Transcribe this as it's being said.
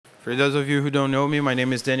For those of you who don't know me, my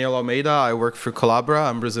name is Daniel Almeida. I work for Collabra.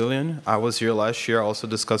 I'm Brazilian. I was here last year also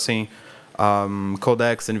discussing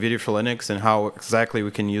codecs and video for Linux and how exactly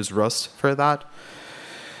we can use Rust for that.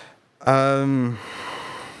 So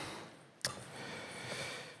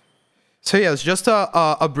yes, just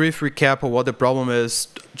a brief recap of what the problem is.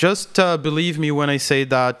 Just believe me when I say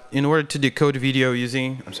that in order to decode video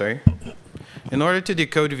using, in order to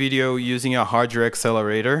decode video using a hardware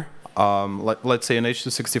accelerator, let's say an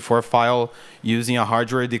H.264 file using a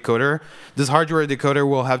hardware decoder, this hardware decoder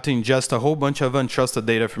will have to ingest a whole bunch of untrusted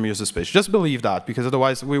data from user space. Just believe that, because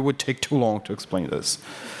otherwise we would take too long to explain this.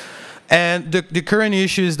 And the current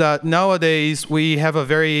issue is that nowadays we have a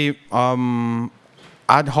very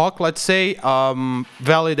ad hoc, let's say,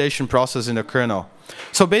 validation process in the kernel.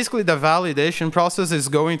 So basically the validation process is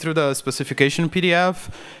going through the specification PDF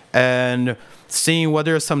and seeing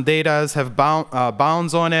whether some data have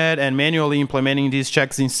bounds on it and manually implementing these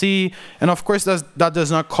checks in C. And of course that does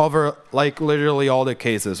not cover like literally all the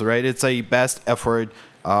cases, right? It's a best effort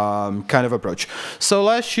kind of approach. So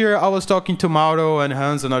last year I was talking to Mauro and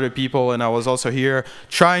Hans and other people, and I was also here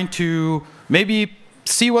trying to maybe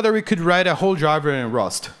see whether we could write a whole driver in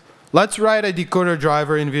Rust. Let's write a decoder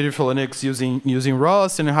driver in Video for Linux using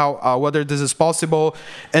Rust, and how whether this is possible.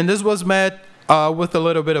 And this was met with a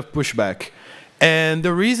little bit of pushback. And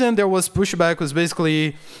the reason there was pushback was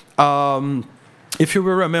basically, if you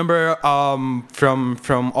will remember, from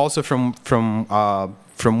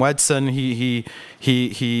Wedson,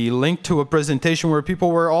 he linked to a presentation where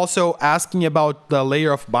people were also asking about the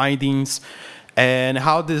layer of bindings and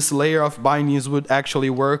how this layer of bindings would actually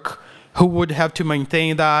work, who would have to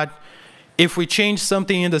maintain that. If we change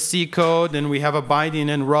something in the C code and we have a binding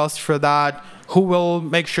in Rust for that, who will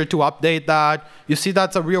make sure to update that? You see,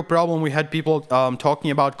 that's a real problem. We had people talking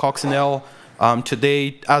about Coccinelle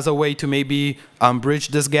today as a way to maybe bridge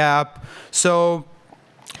this gap. So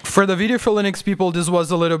for the Video for Linux people, this was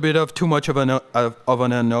a little bit of too much of an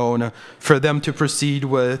unknown for them to proceed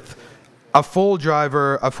with a full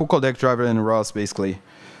driver, a full codec driver in Rust, basically.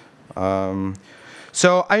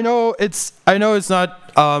 So I know it's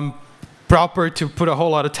not proper to put a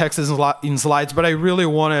whole lot of text in slides, but I really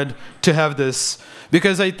wanted to have this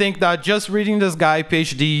because I think that just reading this guy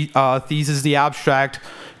PhD thesis, the abstract,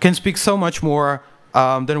 can speak so much more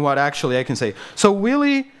than what actually I can say. So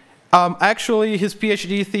Willie, actually his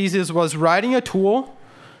PhD thesis was writing a tool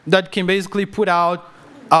that can basically put out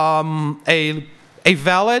a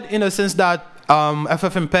valid, in a sense that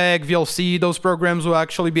FFmpeg, VLC, those programs will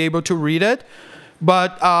actually be able to read it,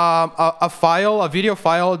 but a video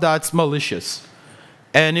file that's malicious.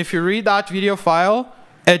 And if you read that video file,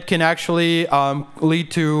 it can actually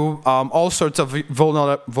lead to all sorts of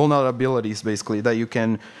vulnerabilities, basically, that you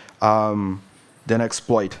can then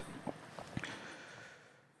exploit.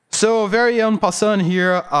 So very en passant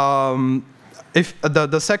here, if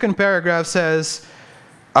the second paragraph says,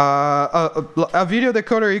 a video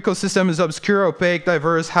decoder ecosystem is obscure, opaque,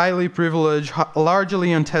 diverse, highly privileged,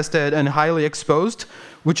 largely untested, and highly exposed,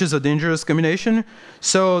 which is a dangerous combination.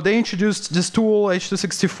 So they introduced this tool,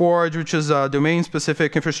 H.264, which is a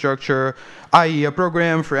domain-specific infrastructure, i.e. a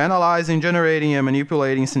program for analyzing, generating, and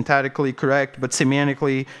manipulating syntactically correct, but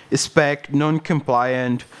semantically spec,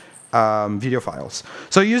 non-compliant video files.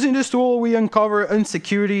 So using this tool, we uncover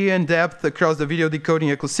insecurity and depth across the video decoding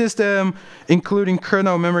ecosystem, including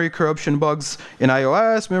kernel memory corruption bugs in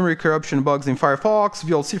iOS, memory corruption bugs in Firefox,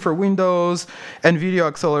 VLC for Windows, and video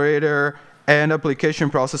accelerator and application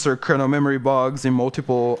processor kernel memory bugs in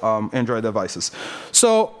multiple Android devices.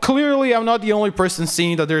 So clearly, I'm not the only person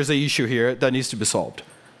seeing that there's an issue here that needs to be solved.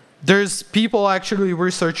 There's people, actually,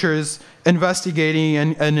 researchers, investigating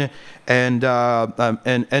and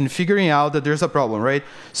figuring out that there's a problem, right?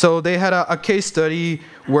 So they had a case study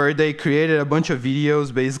where they created a bunch of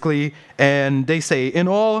videos, basically, and they say, in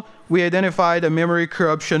all, we identified a memory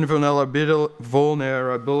corruption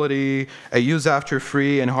vulnerability, a use after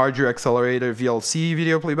free and hardware accelerator VLC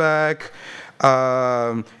video playback,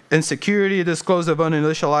 insecurity, disclose of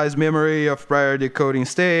uninitialized memory of prior decoding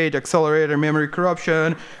state, accelerator memory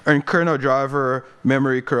corruption, and kernel driver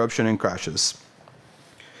memory corruption and crashes.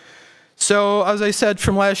 So as I said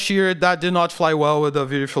from last year, that did not fly well with the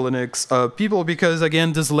Video for Linux people because,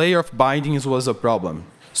 again, this layer of bindings was a problem.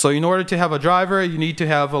 So in order to have a driver, you need to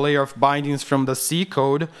have a layer of bindings from the C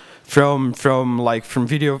code, from the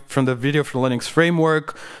Video for Linux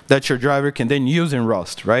framework that your driver can then use in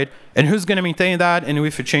Rust, right? And who's going to maintain that? And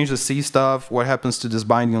if you change the C stuff, what happens to this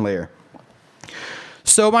binding layer?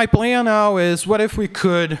 So my plan now is, what if we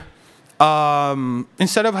could,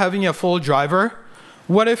 instead of having a full driver,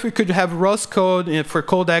 what if we could have Rust code for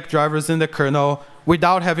codec drivers in the kernel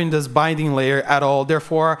without having this binding layer at all,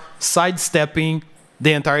 therefore sidestepping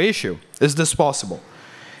the entire issue. Is this possible?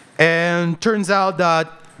 And turns out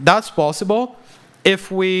that that's possible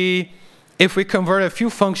if we convert a few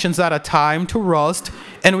functions at a time to Rust,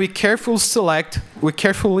 and we carefully select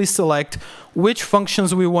which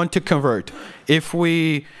functions we want to convert. If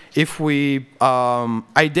we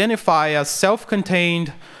identify a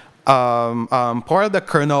self-contained part of the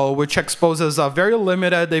kernel which exposes a very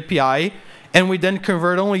limited API, and we then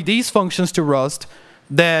convert only these functions to Rust,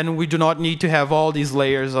 then we do not need to have all these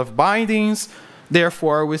layers of bindings.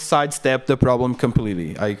 Therefore, we sidestep the problem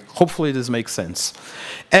completely. Hopefully this makes sense.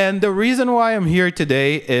 And the reason why I'm here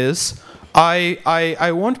today is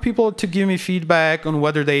I want people to give me feedback on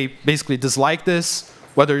whether they basically dislike this,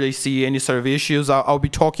 whether they see any sort of issues. I'll be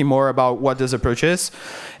talking more about what this approach is,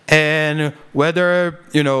 and whether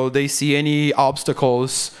they see any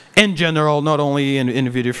obstacles in general, not only in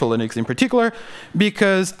NVIDIA for Linux in particular,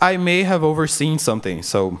 because I may have overseen something.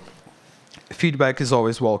 So feedback is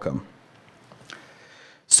always welcome.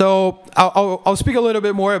 So I'll speak a little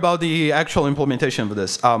bit more about the actual implementation of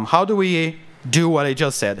this. How do we do what I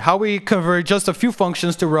just said? How we convert just a few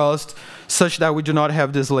functions to Rust such that we do not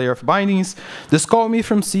have this layer of bindings. This call me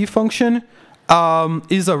from C function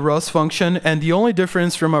is a Rust function, and the only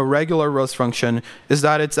difference from a regular Rust function is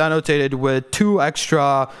that it's annotated with 2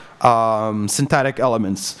 extra syntactic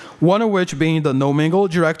elements, one of which being the no-mingle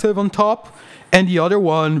directive on top, and the other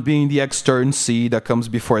one being the extern C that comes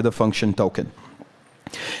before the function token.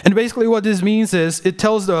 And basically what this means is it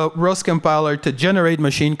tells the Rust compiler to generate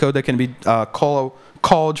machine code that can be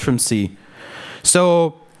called from C.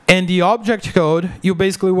 So in the object code, you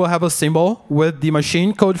basically will have a symbol with the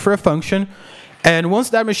machine code for a function. And once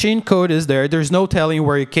that machine code is there, there's no telling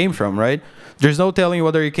where it came from, right? There's no telling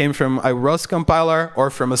whether it came from a Rust compiler or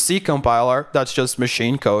from a C compiler. That's just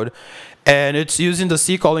machine code. And it's using the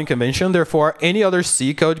C calling convention. Therefore, any other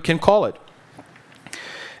C code can call it.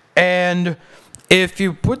 And if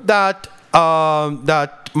you put that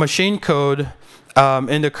machine code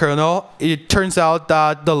in the kernel, it turns out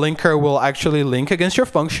that the linker will actually link against your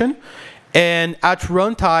function. And at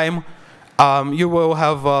runtime, you will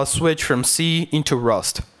have a switch from C into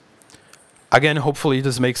Rust. Again, hopefully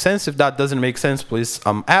this makes sense. If that doesn't make sense, please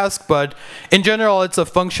ask. But in general, it's a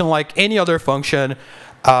function like any other function.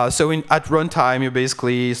 So at runtime, you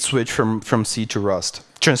basically switch from C to Rust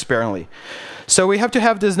transparently. So we have to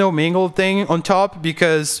have this no-mingle thing on top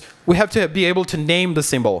because we have to be able to name the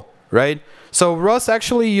symbol, right? So Rust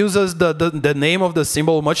actually uses the name of the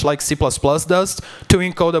symbol much like C++ does to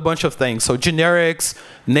encode a bunch of things. So generics,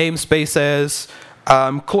 namespaces,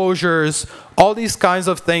 closures, all these kinds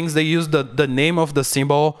of things, they use the name of the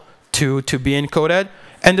symbol to be encoded.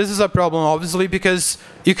 And this is a problem, obviously, because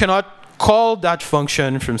you cannot call that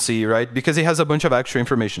function from C, right? Because it has a bunch of extra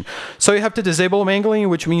information. So you have to disable mangling,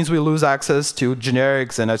 which means we lose access to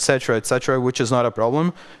generics and etc., which is not a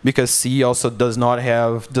problem because C also does not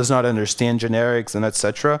understand generics and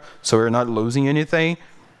etc. So we're not losing anything.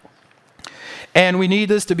 And we need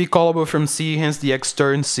this to be callable from C, hence the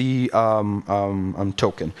extern C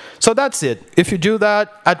token. So that's it. If you do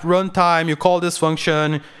that at runtime, you call this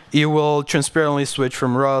function, it will transparently switch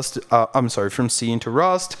from from C into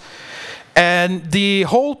Rust. And the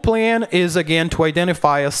whole plan is, again, to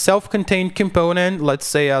identify a self-contained component, let's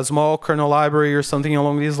say a small kernel library or something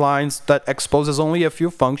along these lines that exposes only a few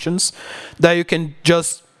functions that you can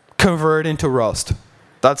just convert into Rust.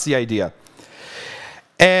 That's the idea.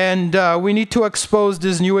 And we need to expose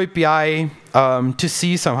this new API to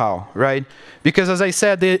C somehow, right? Because as I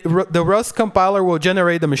said, the Rust compiler will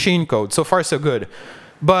generate the machine code. So far, so good.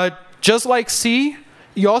 But just like C,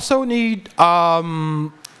 you also need,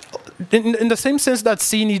 in the same sense that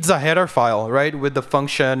C needs a header file, right, with the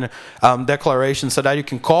function declaration so that you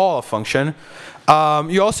can call a function,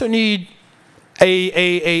 you also need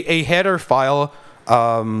a header file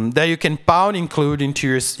that you can include into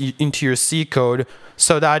your C code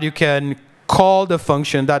so that you can call the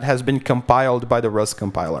function that has been compiled by the Rust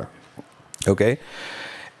compiler. Okay?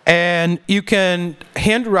 And you can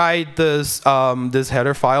handwrite this, this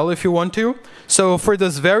header file if you want to. So for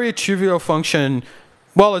this very trivial function,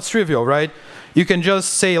 well, it's trivial, right? You can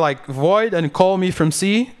just say like void and call me from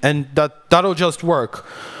C, and that'll just work.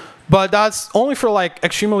 But that's only for like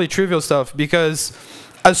extremely trivial stuff, because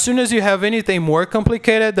as soon as you have anything more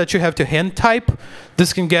complicated that you have to hand type,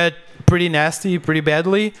 this can get pretty nasty, pretty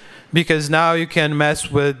badly, because now you can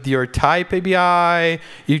mess with your type ABI,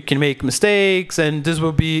 you can make mistakes, and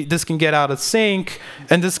this can get out of sync,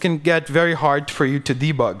 and this can get very hard for you to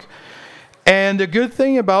debug. And the good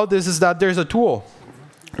thing about this is that there's a tool,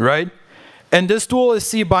 right? And this tool is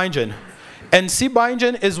cbindgen. And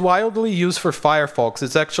cbindgen is widely used for Firefox.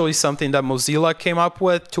 It's actually something that Mozilla came up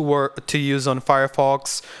with to use on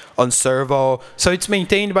Firefox, on Servo. So it's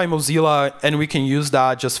maintained by Mozilla, and we can use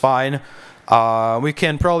that just fine. We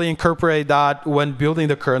can probably incorporate that when building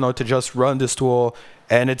the kernel to just run this tool,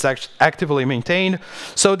 and it's actively maintained.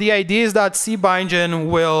 So the idea is that cbindgen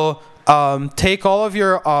will take all of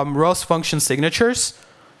your Rust function signatures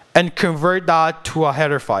and convert that to a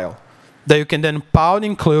header file that you can then pound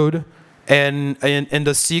include in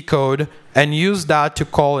the C code and use that to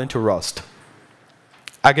call into Rust.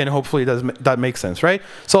 Again, hopefully that makes sense, right?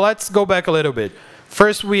 So let's go back a little bit.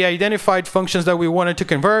 First, we identified functions that we wanted to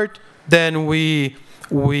convert. Then we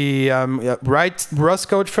write Rust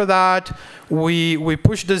code for that. We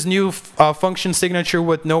push this new function signature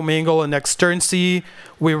with no mingle and extern C.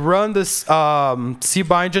 We run this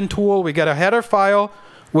cbindgen tool. We get a header file.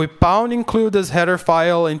 We pound include this header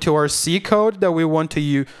file into our C code that we want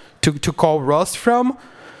to call Rust from.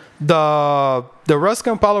 The Rust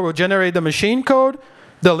compiler will generate the machine code.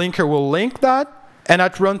 The linker will link that. And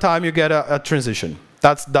at runtime, you get a transition.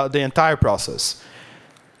 That's the entire process.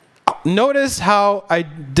 Notice how I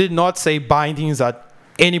did not say bindings at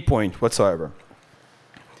any point whatsoever.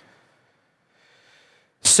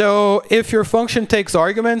 So if your function takes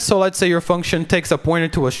arguments, so let's say your function takes a pointer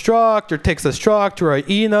to a struct, or takes a struct or an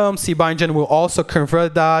enum, cbindgen will also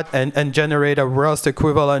convert that and generate a Rust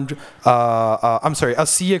equivalent, a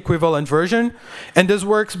C equivalent version. And this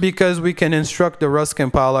works because we can instruct the Rust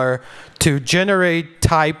compiler to generate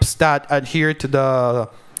types that adhere to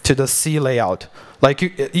the C layout.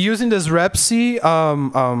 Like using this rep C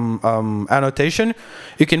annotation,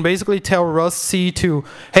 you can basically tell Rust C to,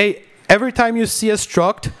 hey, every time you see a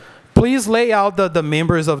struct, please lay out the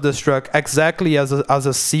members of the struct exactly as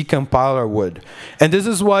a C compiler would. And this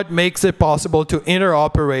is what makes it possible to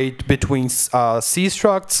interoperate between C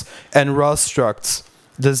structs and Rust structs.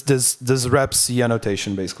 This rep C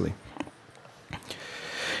annotation, basically.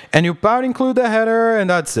 And you pound include the header, and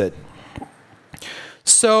that's it.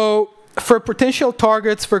 So for potential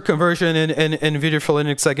targets for conversion in Video for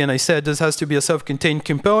Linux, again, I said this has to be a self-contained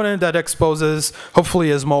component that exposes,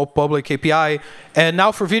 hopefully, a small public API. And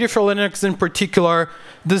now for Video for Linux in particular,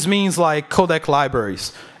 this means like codec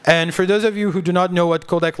libraries. And for those of you who do not know what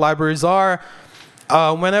codec libraries are,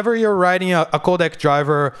 whenever you're writing a codec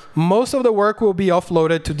driver, most of the work will be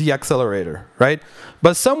offloaded to the accelerator, right?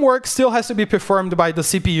 But some work still has to be performed by the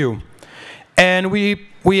CPU. And we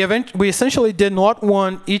essentially did not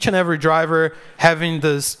want each and every driver having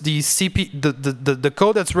the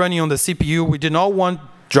code that's running on the CPU. We did not want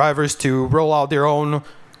drivers to roll out their own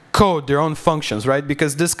code, their own functions, right?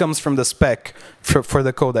 Because this comes from the spec for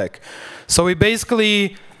the codec. So we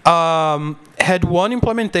basically had one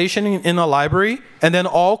implementation in a library, and then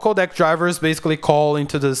all codec drivers basically call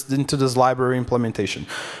into this library implementation.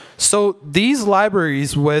 So these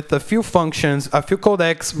libraries with a few functions, a few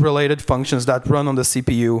codecs-related functions that run on the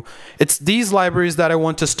CPU, it's these libraries that I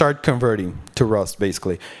want to start converting to Rust,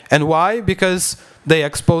 basically. And why? Because they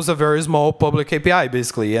expose a very small public API,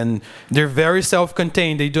 basically, and they're very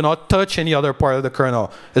self-contained. They do not touch any other part of the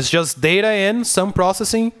kernel. It's just data in, some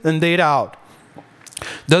processing, and data out.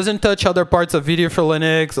 Doesn't touch other parts of Video for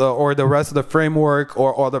Linux or the rest of the framework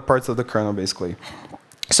or other parts of the kernel, basically.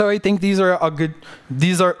 So I think this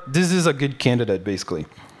is a good candidate, basically.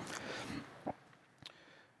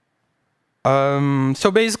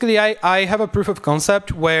 So basically, I have a proof of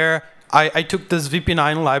concept where I took this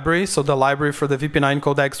VP9 library, so the library for the VP9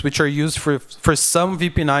 codecs, which are used for some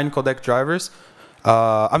VP9 codec drivers.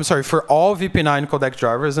 I'm sorry, for all VP9 codec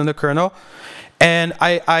drivers in the kernel. And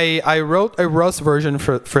I wrote a Rust version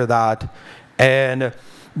for that. And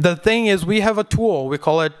the thing is, we have a tool, we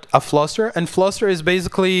call it a Fluster, and Fluster is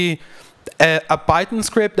basically a Python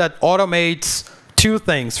script that automates two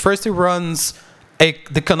things. First, it runs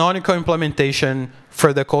the canonical implementation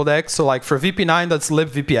for the codec, so like for VP9, that's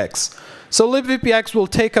libvpx. So libvpx will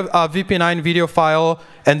take a VP9 video file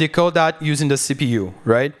and decode that using the CPU,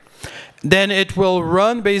 right? Then it will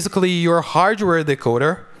run basically your hardware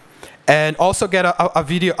decoder and also get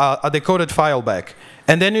a decoded file back.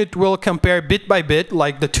 And then it will compare bit by bit,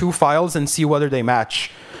 like the two files, and see whether they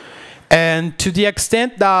match. And to the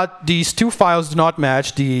extent that these two files do not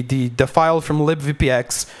match, the file from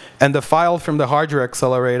libvpx and the file from the hardware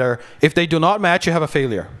accelerator, if they do not match, you have a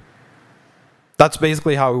failure. That's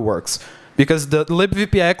basically how it works. Because the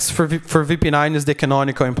libvpx for VP9 is the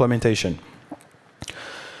canonical implementation.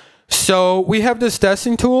 So we have this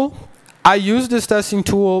testing tool. I used this testing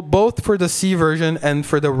tool both for the C version and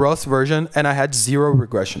for the Rust version, and I had 0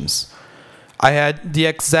 regressions. I had the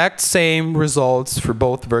exact same results for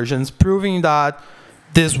both versions, proving that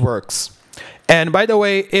this works. And by the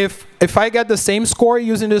way, if I get the same score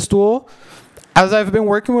using this tool, as I've been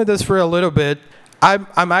working with this for a little bit,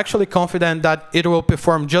 I'm actually confident that it will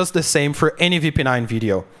perform just the same for any VP9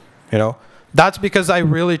 video. You know, that's because I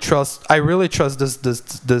really trust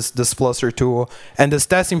this Fluster tool and this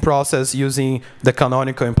testing process using the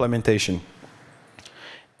canonical implementation.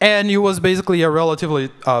 And it was basically a relatively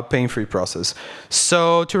pain-free process.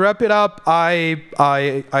 So to wrap it up,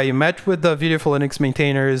 I met with the Video for Linux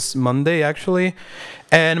maintainers Monday, actually.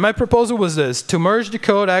 And my proposal was this, to merge the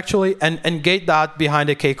code actually and gate that behind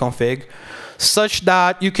a kconfig, such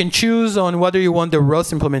that you can choose on whether you want the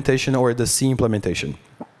Rust implementation or the C implementation.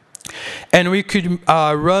 And we could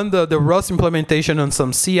run the Rust implementation on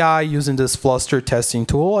some CI using this Fluster testing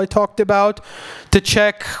tool I talked about to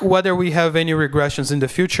check whether we have any regressions in the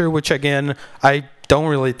future, which again, I don't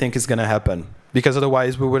really think is going to happen, because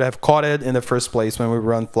otherwise we would have caught it in the first place when we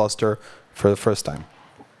run Fluster for the first time.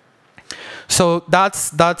 So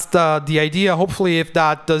that's the idea. Hopefully, if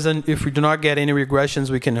we do not get any regressions,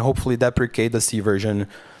 we can hopefully deprecate the C version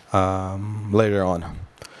later on.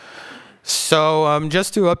 So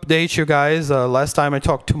just to update you guys, last time I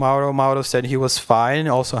talked to Mauro, Mauro said he was fine.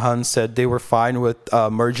 Also, Hans said they were fine with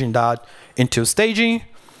merging that into staging.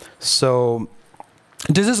 So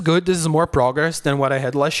this is good. This is more progress than what I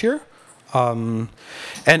had last year. And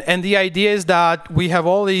the idea is that we have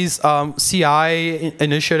all these CI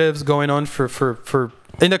initiatives going on for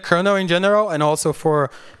in the kernel in general, and also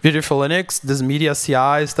for Video for Linux, this media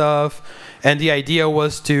CI stuff. And the idea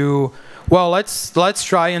was to, well, let's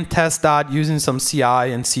try and test that using some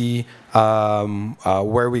CI and see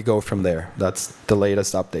where we go from there. That's the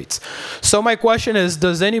latest updates. So my question is,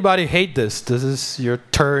 does anybody hate this? This is your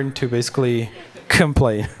turn to basically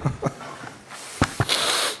complain.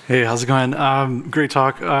 Hey, how's it going? Great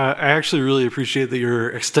talk. I actually really appreciate that you're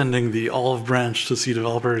extending the olive branch to C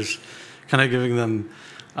developers, kind of giving them,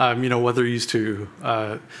 you know, what they're used to.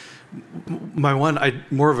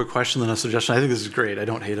 More of a question than a suggestion. I think this is great. I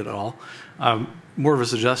don't hate it at all. More of a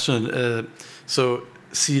suggestion. So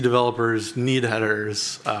C developers need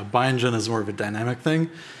headers. Bindgen is more of a dynamic thing.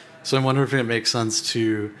 So I'm wondering if it makes sense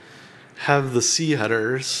to have the C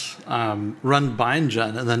headers run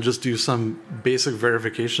bindgen and then just do some basic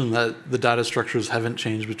verification that the data structures haven't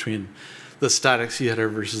changed between the static C header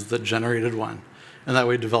versus the generated one. And that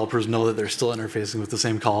way developers know that they're still interfacing with the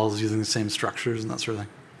same calls, using the same structures and that sort of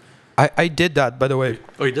thing. I did that, by the way.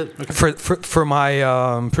 Oh, you did? Okay. For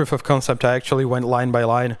my proof of concept, I actually went line by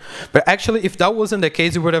line. But actually, if that wasn't the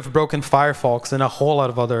case, it would have broken Firefox and a whole lot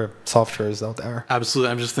of other softwares out there.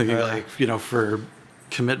 Absolutely. I'm just thinking, like, you know, for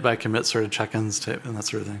commit by commit sort of check-ins and that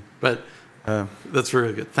sort of thing. But that's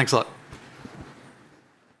really good. Thanks a lot.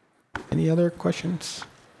 Any other questions?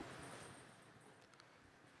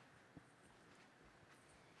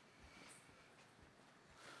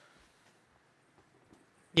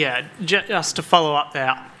 Yeah, just to follow up there,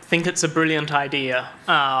 I think it's a brilliant idea.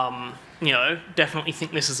 You know, definitely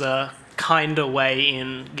think this is a kinder way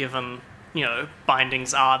in, given, you know,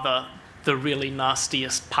 bindings are the really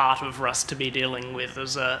nastiest part of Rust to be dealing with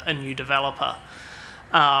as a new developer.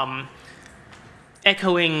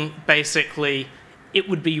 Echoing, basically, it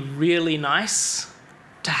would be really nice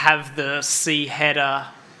to have the C header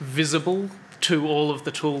visible to all of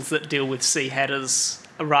the tools that deal with C headers,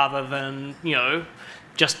 rather than, you know,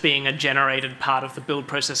 just being a generated part of the build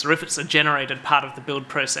process. Or if it's a generated part of the build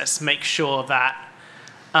process, make sure that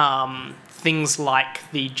things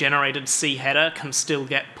like the generated C header can still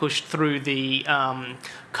get pushed through the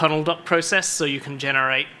kernel doc process, so you can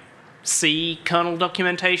generate C kernel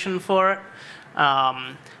documentation for it.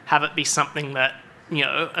 Have it be something that, you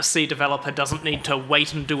know, a C developer doesn't need to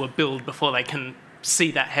wait and do a build before they can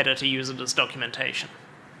see that header to use it as documentation.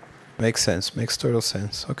 Makes sense. Makes total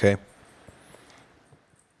sense. Okay.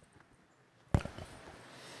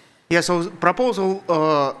 Yeah, so proposal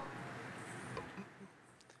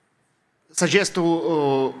suggests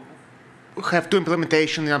to have two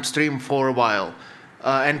implementations in upstream for a while.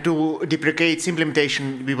 And to deprecate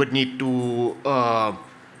implementation, we would need to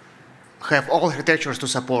have all architectures to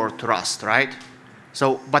support Rust, right?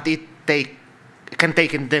 So, but it can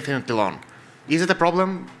take indefinitely long. Is it a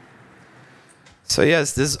problem? So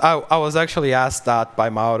yes, I was actually asked that by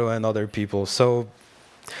Mauro and other people. So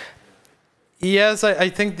yes, I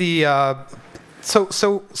think the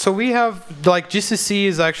so we have, like, GCC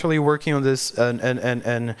is actually working on this,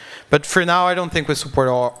 but for now I don't think we support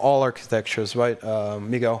all architectures, right,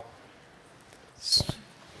 Miguel?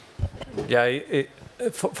 Yeah,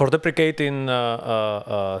 for deprecating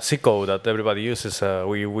C code that everybody uses,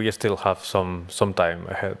 we still have some time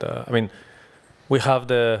ahead. I mean, we have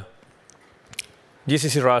the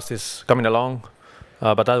GCC Rust is coming along,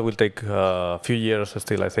 but that will take a few years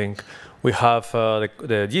still, I think. We have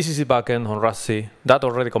the GCC backend on Rust C. That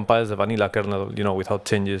already compiles the vanilla kernel, without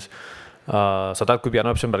changes. So that could be an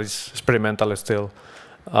option, but it's experimental still.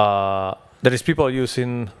 There is people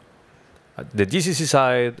using the GCC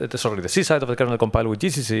side, the C side of the kernel compile with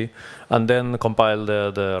GCC, and then compile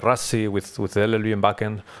the Rust C with the LLVM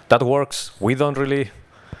backend. That works. We don't really.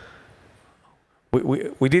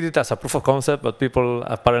 We did it as a proof of concept, but people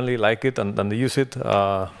apparently like it and they use it.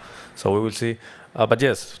 So we will see. But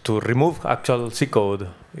yes, to remove actual C code,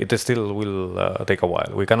 it still will take a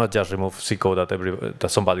while. We cannot just remove C code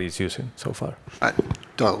that somebody is using so far.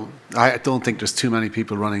 I don't think there's too many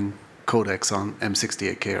people running codecs on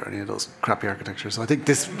M68K or any of those crappy architectures. So I think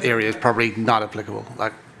this area is probably not applicable.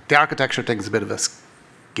 Like the architecture thing is a bit of a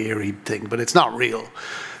scary thing, but it's not real.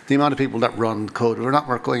 The amount of people that run code, we're not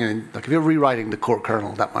going in. Like if you're rewriting the core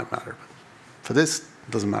kernel, that might matter. But for this,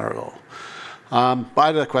 it doesn't matter at all. But I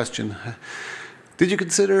had a question. Did you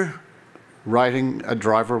consider writing a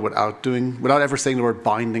driver without ever saying the word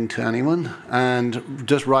binding to anyone, and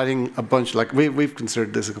just writing a bunch, like we've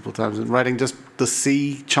considered this a couple of times, and writing just the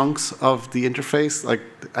C chunks of the interface,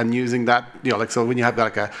 and using that, so when you have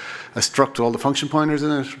like a struct with all the function pointers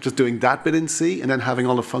in it, just doing that bit in C, and then having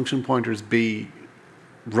all the function pointers be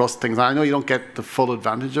Rust things. I know you don't get the full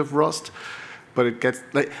advantage of Rust, but it gets,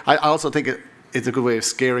 I also think it's a good way of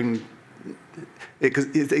scaring. Because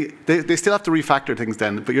they still have to refactor things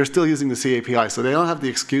then, but you're still using the C API, so they don't have the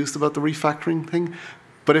excuse about the refactoring thing.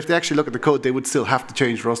 But if they actually look at the code, they would still have to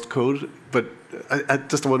change Rust code. But I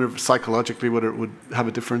just wonder psychologically whether it would have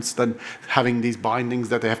a difference than having these bindings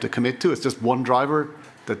that they have to commit to. It's just one driver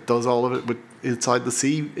that does all of it inside the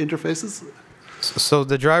C interfaces. So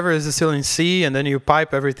the driver is still in C, and then you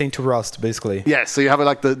pipe everything to Rust, basically. Yeah, so you have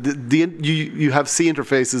like you have C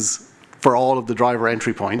interfaces for all of the driver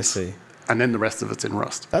entry points. I see. And then the rest of it's in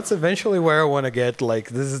Rust. That's eventually where I want to get. Like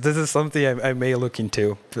this is something I may look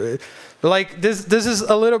into. Like this is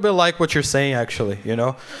a little bit like what you're saying, actually.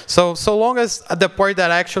 So long as the part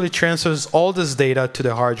that actually transfers all this data to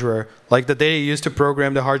the hardware, like the data used to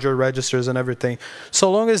program the hardware registers and everything. So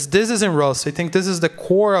long as this is in Rust, I think this is the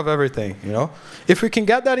core of everything. If we can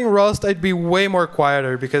get that in Rust, I'd be way more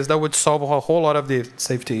quieter, because that would solve a whole lot of the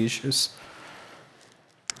safety issues.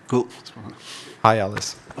 Cool. Hi,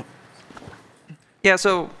 Alice. Yeah,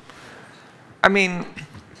 so, I mean,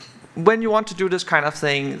 when you want to do this kind of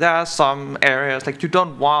thing, there are some areas, like you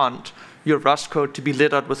don't want your Rust code to be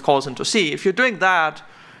littered with calls into C. If you're doing that,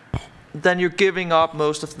 then you're giving up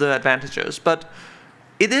most of the advantages. But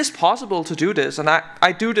it is possible to do this, and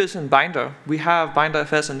I do this in Binder. We have Binder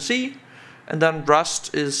FS in C, and then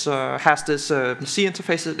Rust has this C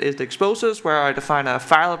interface it exposes, where I define a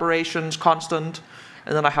file operations constant,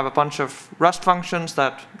 and then I have a bunch of Rust functions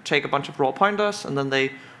that take a bunch of raw pointers, and then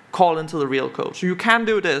they call into the real code. So you can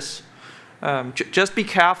do this. Just be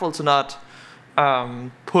careful to not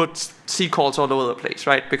put C calls all over the place,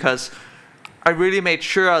 right? Because I really made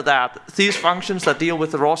sure that these functions that deal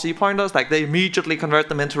with the raw C pointers, like they immediately convert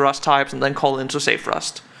them into Rust types and then call into safe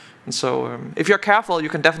Rust. And so if you're careful, you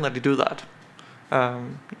can definitely do that. Yeah.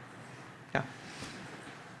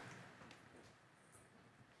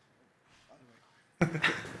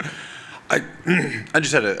 I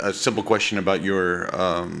just had a simple question about your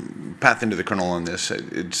path into the kernel on this.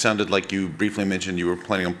 It sounded like you briefly mentioned you were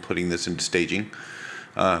planning on putting this into staging.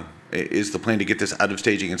 Is the plan to get this out of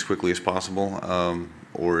staging as quickly as possible?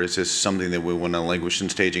 Or is this something that we want to languish in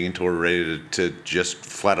staging until we're ready to just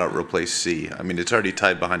flat out replace C? I mean, it's already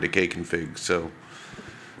tied behind a K config, so.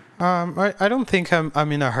 I don't think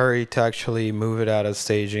I'm in a hurry to actually move it out of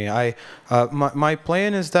staging. My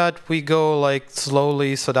plan is that we go like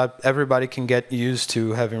slowly so that everybody can get used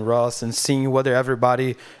to having Rust and seeing whether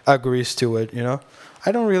everybody agrees to it.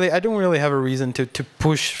 I don't really have a reason to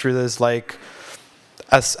push for this like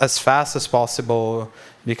as fast as possible,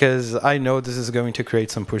 because I know this is going to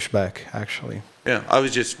create some pushback actually. Yeah, I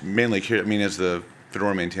was just mainly curious. I mean, as the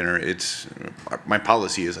Fedora maintainer, my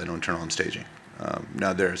policy is I don't turn on staging.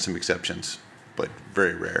 Now there are some exceptions, but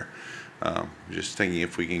very rare. Just thinking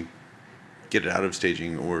if we can get it out of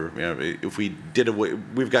staging, or if we did away,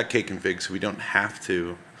 we've got K-config, so we don't have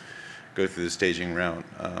to go through the staging route.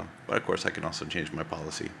 But of course, I can also change my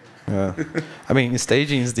policy. Yeah, I mean,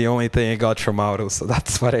 staging is the only thing I got from Auto, so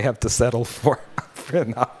that's what I have to settle for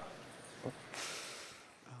now.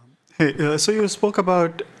 Hey, so you spoke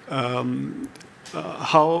about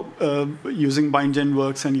how using bindgen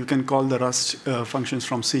works, and you can call the Rust functions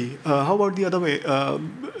from C. How about the other way?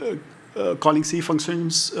 calling C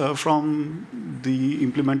functions from the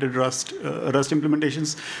implemented Rust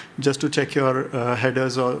implementations, just to check your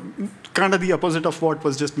headers, or kind of the opposite of what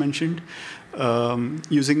was just mentioned,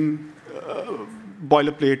 using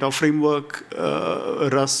boilerplate or framework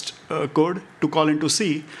Rust code to call into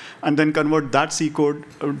C, and then convert that C code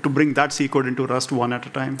to bring that C code into Rust one at a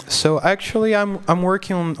time. So actually, I'm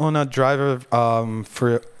working on a driver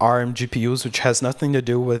for ARM GPUs, which has nothing to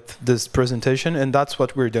do with this presentation, and that's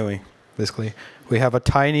what we're doing, basically. We have a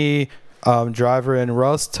tiny driver in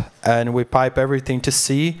Rust, and we pipe everything to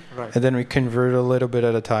C, right, and then we convert a little bit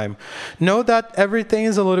at a time. Note that everything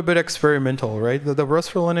is a little bit experimental, right? The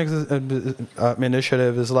Rust for Linux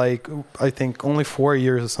initiative is like, I think, only 4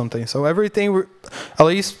 years or something. So everything, at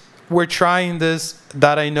least we're trying this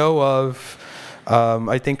that I know of.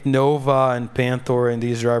 I think Nova and Panther and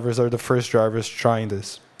these drivers are the first drivers trying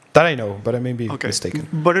this. That I know, but I may be mistaken.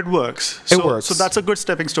 But it works. It works. So that's a good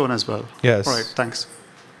stepping stone as well. Yes. All right, thanks.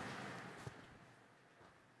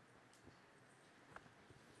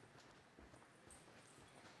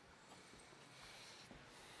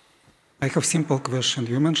 I have a simple question.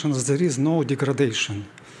 You mentioned that there is no degradation,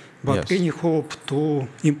 but any hope to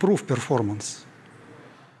improve performance?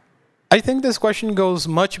 I think this question goes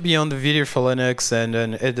much beyond the video for Linux, and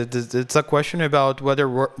it's a question about whether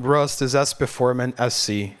Rust is as performant as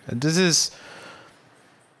C. This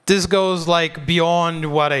goes like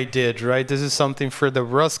beyond what I did, right? This is something for the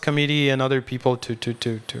Rust committee and other people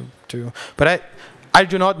to. But I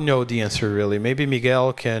do not know the answer really. Maybe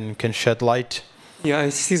Miguel can shed light. Yeah, I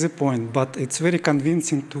see the point, but it's very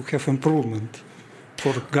convincing to have improvement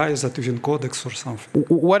for guys that using codecs or something.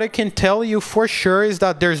 What I can tell you for sure is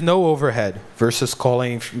that there's no overhead versus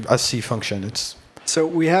calling a C function. So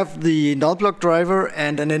we have the null block driver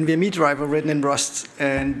and an NVMe driver written in Rust,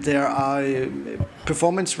 and there are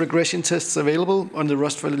performance regression tests available on the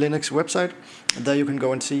Rust for Linux website. There you can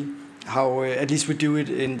go and see how at least we do it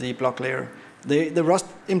in the block layer. The Rust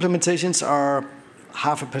implementations are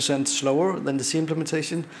 0.5% slower than the C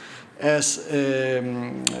implementation, as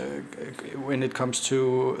when it comes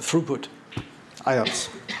to throughput, IOPS.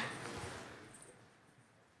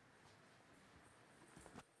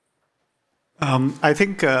 I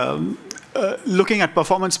think looking at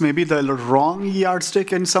performance may be the wrong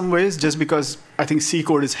yardstick in some ways, just because I think C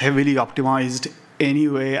code is heavily optimized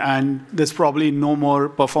anyway, and there's probably no more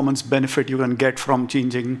performance benefit you can get from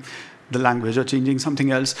changing the language or changing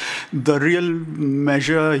something else. The real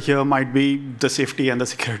measure here might be the safety and the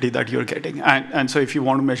security that you're getting. And so if you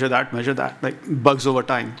want to measure that, like bugs over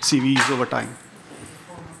time, CVEs over time.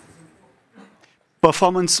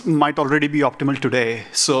 Performance might already be optimal today,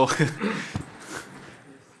 so.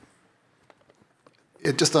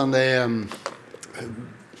 Just on the,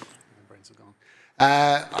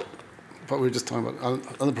 what we were just talking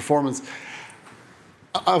about, on the performance,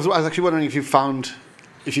 I was actually wondering if you found,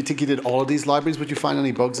 if you think you did all of these libraries, would you find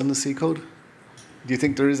any bugs in the C code? Do you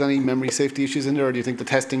think there is any memory safety issues in there, or do you think the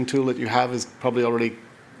testing tool that you have is probably already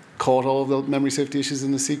caught all of the memory safety issues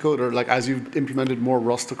in the C code? Or like as you've implemented more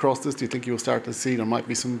Rust across this, do you think you'll start to see there might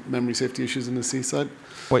be some memory safety issues in the C side?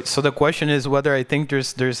 Wait, so the question is whether I think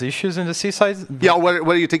there's issues in the C side? Yeah,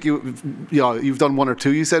 whether you think you've done one or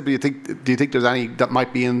two, you said, but do you think there's any that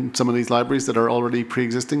might be in some of these libraries that are already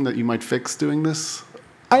pre-existing that you might fix doing this?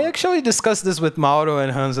 I actually discussed this with Mauro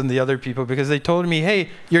and Hans and the other people, because they told me, hey,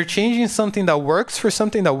 you're changing something that works for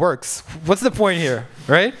something that works. What's the point here,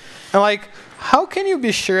 right? And like, how can you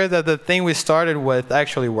be sure that the thing we started with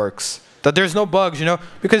actually works? That there's no bugs, you know?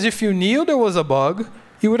 Because if you knew there was a bug,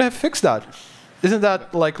 you would have fixed that. Isn't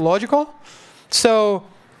that like logical? So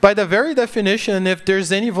by the very definition, if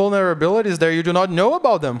there's any vulnerabilities there, you do not know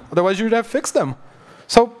about them. Otherwise, you would have fixed them.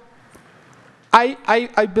 So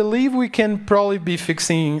I believe we can probably be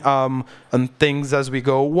fixing things as we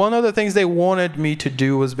go. One of the things they wanted me to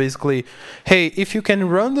do was basically, hey, if you can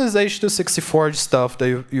run this H264 stuff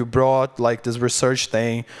that you brought, like this research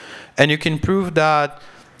thing, and you can prove that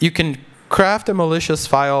you can craft a malicious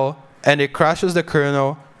file and it crashes the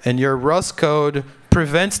kernel, and your Rust code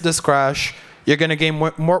prevents this crash, you're going to gain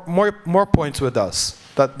more points with us.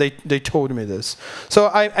 That they told me this. So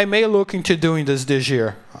I may look into doing this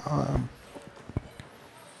year.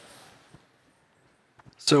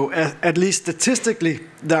 So at least statistically,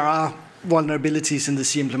 there are vulnerabilities in the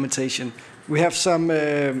C implementation. We have some,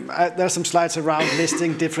 there are some slides around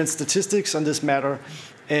listing different statistics on this matter.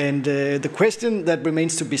 And the question that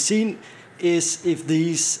remains to be seen is if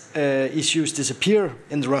these issues disappear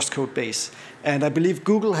in the Rust code base. And I believe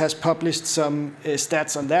Google has published some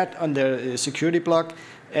stats on that on their security blog.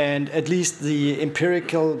 And at least the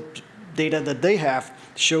empirical data that they have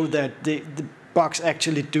show that bugs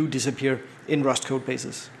actually do disappear in Rust code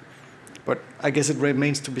bases. But I guess it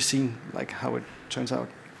remains to be seen, like how it turns out.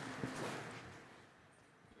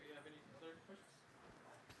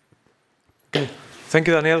 Okay. Thank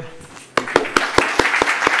you, Daniel.